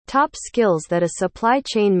Top skills that a supply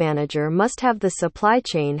chain manager must have. The supply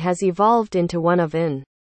chain has evolved into one of an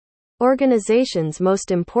organization's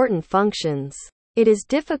most important functions. It is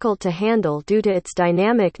difficult to handle due to its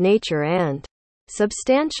dynamic nature and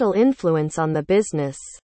substantial influence on the business.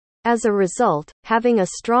 As a result, having a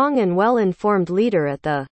strong and well-informed leader at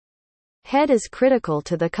the head is critical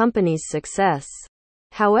to the company's success.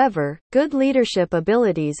 However, good leadership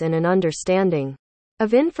abilities and an understanding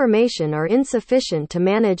of information are insufficient to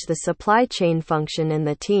manage the supply chain function and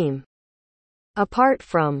the team. Apart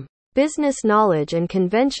from business knowledge and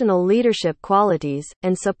conventional leadership qualities,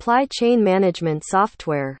 and supply chain management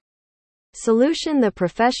software solution, the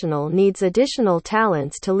professional needs additional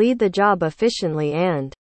talents to lead the job efficiently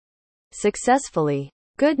and successfully.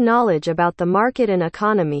 Good knowledge about the market and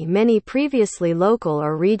economy. Many previously local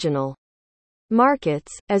or regional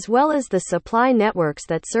markets, as well as the supply networks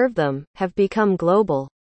that serve them, have become global.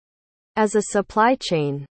 As a supply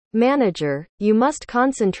chain manager, you must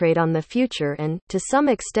concentrate on the future and, to some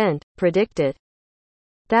extent, predict it.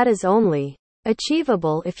 That is only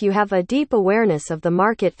achievable if you have a deep awareness of the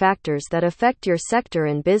market factors that affect your sector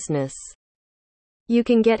and business. You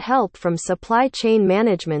can get help from supply chain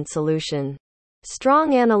management solution.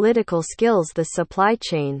 Strong analytical skills. The supply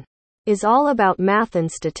chain is all about math and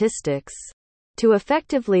statistics. To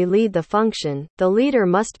effectively lead the function, the leader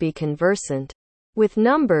must be conversant with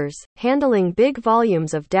numbers, handling big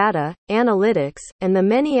volumes of data, analytics, and the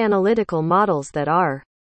many analytical models that are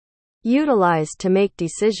utilized to make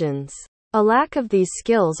decisions. A lack of these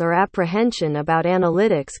skills or apprehension about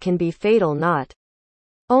analytics can be fatal not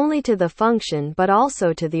only to the function but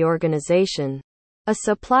also to the organization. A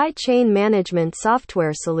supply chain management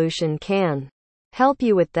software solution can help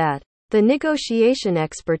you with that. The negotiation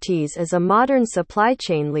expertise. As a modern supply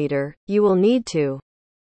chain leader, you will need to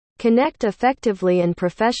connect effectively and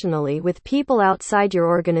professionally with people outside your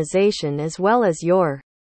organization as well as your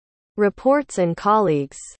reports and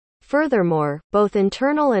colleagues. Furthermore, both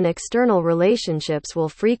internal and external relationships will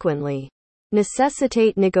frequently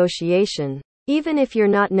necessitate negotiation. Even if you're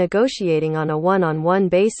not negotiating on a one-on-one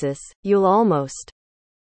basis, you'll almost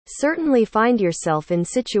certainly find yourself in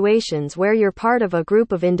situations where you're part of a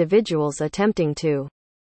group of individuals attempting to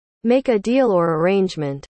make a deal or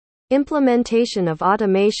arrangement. Implementation of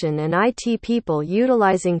automation and IT. People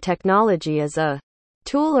utilizing technology as a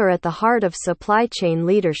tool are at the heart of supply chain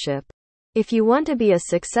leadership. If you want to be a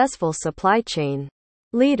successful supply chain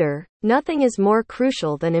leader, nothing is more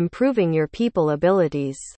crucial than improving your people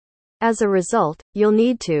abilities. As a result, you'll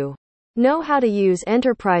need to know how to use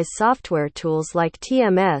enterprise software tools like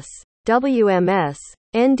TMS, WMS,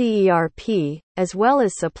 NDERP, as well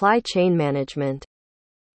as supply chain management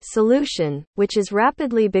solution, which is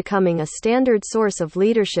rapidly becoming a standard source of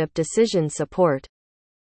leadership decision support.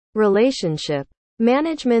 Relationship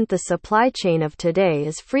management. The supply chain of today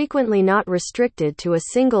is frequently not restricted to a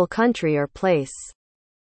single country or place.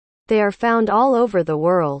 They are found all over the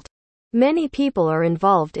world. Many people are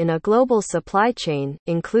involved in a global supply chain,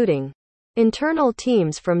 including internal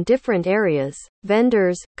teams from different areas,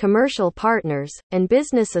 vendors, commercial partners, and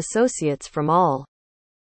business associates from all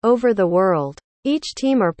over the world. Each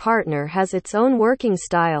team or partner has its own working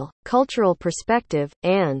style, cultural perspective,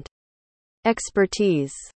 and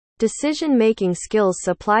expertise. Decision-making skills.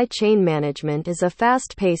 Supply chain management is a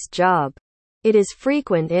fast-paced job. It is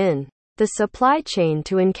frequent in the supply chain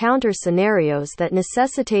to encounter scenarios that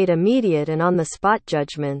necessitate immediate and on-the-spot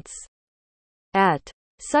judgments. At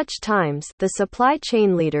such times, the supply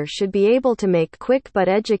chain leader should be able to make quick but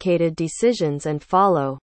educated decisions and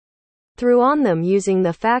follow through on them using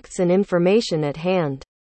the facts and information at hand.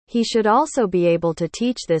 He should also be able to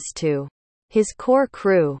teach this to his core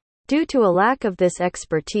crew. Due to a lack of this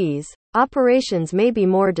expertise, operations may be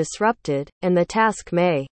more disrupted, and the task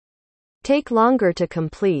may take longer to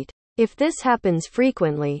complete. If this happens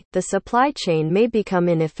frequently, the supply chain may become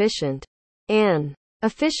inefficient. An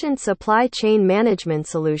efficient supply chain management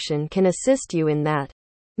solution can assist you in that.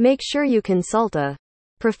 Make sure you consult a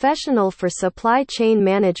professional for supply chain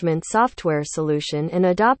management software solution and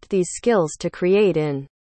adopt these skills to create and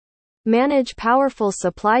manage powerful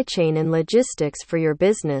supply chain and logistics for your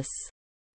business.